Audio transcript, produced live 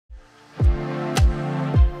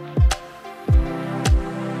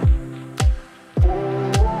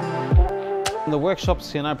The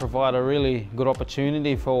workshops, provide a really good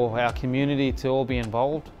opportunity for our community to all be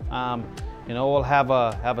involved. All have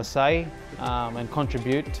a say and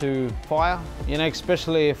contribute to fire.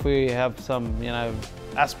 Especially if we have some,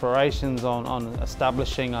 aspirations on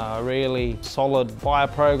establishing a really solid fire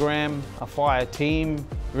program, a fire team,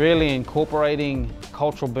 really incorporating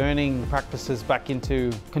cultural burning practices back into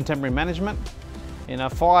contemporary management.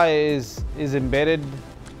 Fire is embedded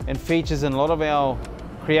and features in a lot of our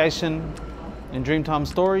creation and Dreamtime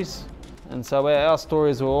stories. And so our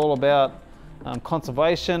stories are all about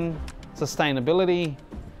conservation, sustainability,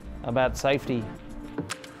 about safety.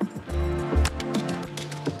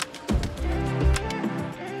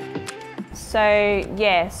 So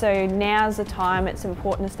now's the time. It's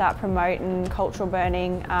important to start promoting cultural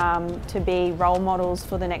burning to be role models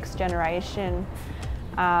for the next generation.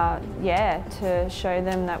 To show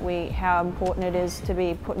them that how important it is to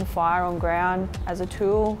be putting fire on ground as a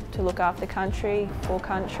tool to look after country, for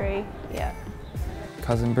country.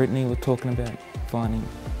 Cousin Brittany was talking about finding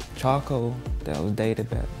charcoal that was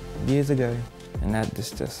dated about years ago, and that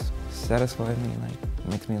just satisfied me.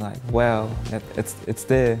 Makes me wow, that it's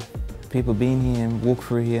there. People been here and walk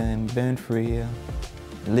through here and burn through here,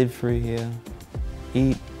 live through here,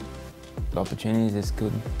 eat. The opportunities is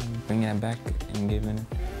good. Bring that back and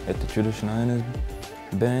let the traditional owners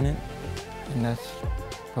burn it, and that's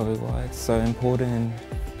probably why it's so important.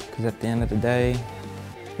 Because at the end of the day,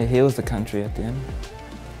 it heals the country at the end.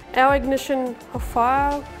 Our ignition of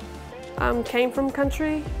fire came from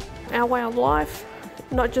country, our way of life,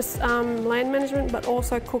 not just land management, but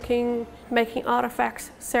also cooking, making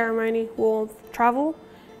artefacts, ceremony, warmth, travel,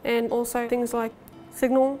 and also things like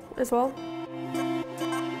signal as well.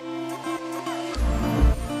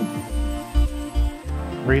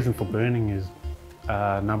 The reason for burning is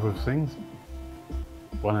a number of things.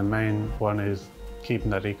 One main one is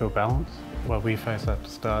keeping that eco-balance. What we face at the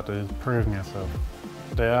start is proving ourselves.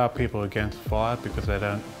 There are people against fire because they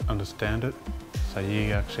don't understand it, so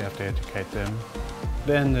you actually have to educate them.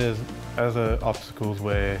 Then there's other obstacles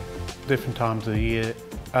where different times of the year,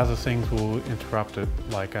 other things will interrupt it,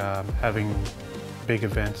 like having big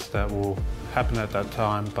events that will happen at that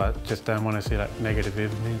time, but just don't want to see that negative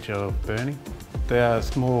image of burning. There are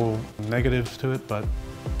small negatives to it, but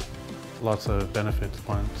lots of benefits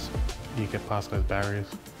once you get past those barriers.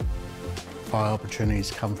 Fire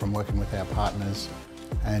opportunities come from working with our partners,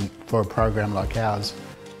 and for a program like ours,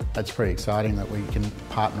 that's pretty exciting that we can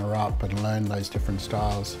partner up and learn those different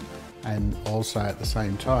styles, and also at the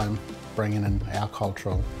same time bringing in our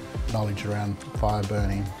cultural knowledge around fire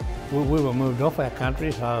burning. We were moved off our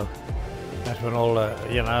country, so that's when all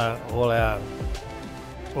our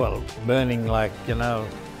burning,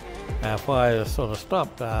 our fires sort of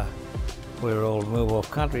stopped. We were all moved off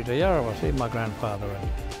country to Yarra, see my grandfather and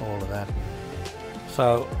all of that.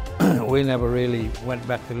 So we never really went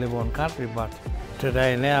back to live on country, but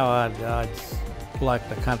today now I'd like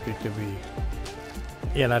the country to be,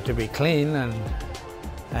 to be clean,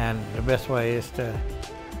 and the best way is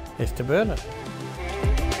to burn it.